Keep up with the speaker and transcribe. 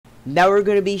Now we're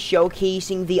going to be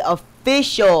showcasing the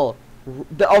official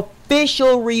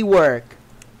rework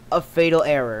of Fatal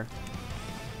Error.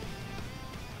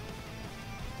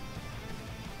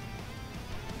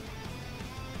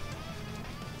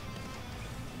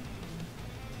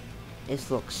 This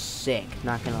looks sick,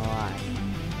 not gonna lie.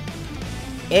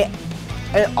 It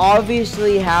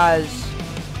obviously has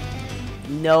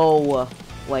no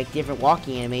like different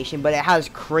walking animation, but it has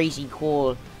crazy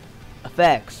cool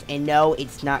effects. And no,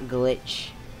 it's not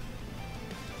glitch.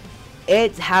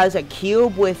 It has a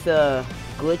cube with a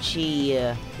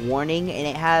glitchy warning, and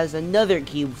it has another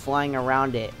cube flying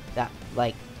around it that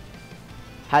like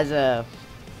has a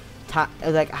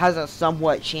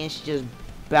somewhat chance to just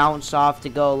bounce off to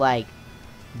go like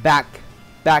back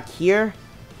here,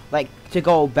 like to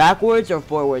go backwards or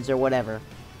forwards or whatever.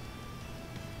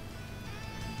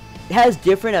 It has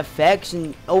different effects,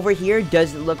 and over here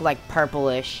doesn't look like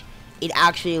purplish. It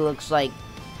actually looks like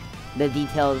the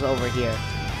details over here.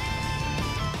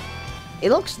 It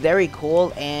looks very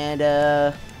cool,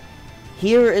 and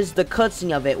here is the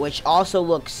cutscene of it, which also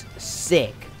looks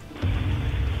sick.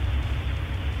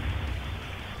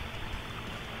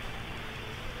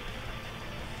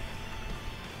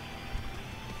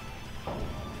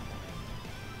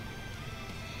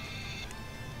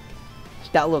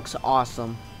 That looks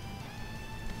awesome.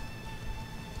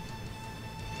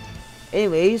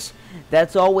 Anyways,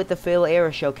 that's all with the Fatal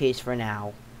Error showcase for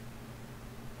now.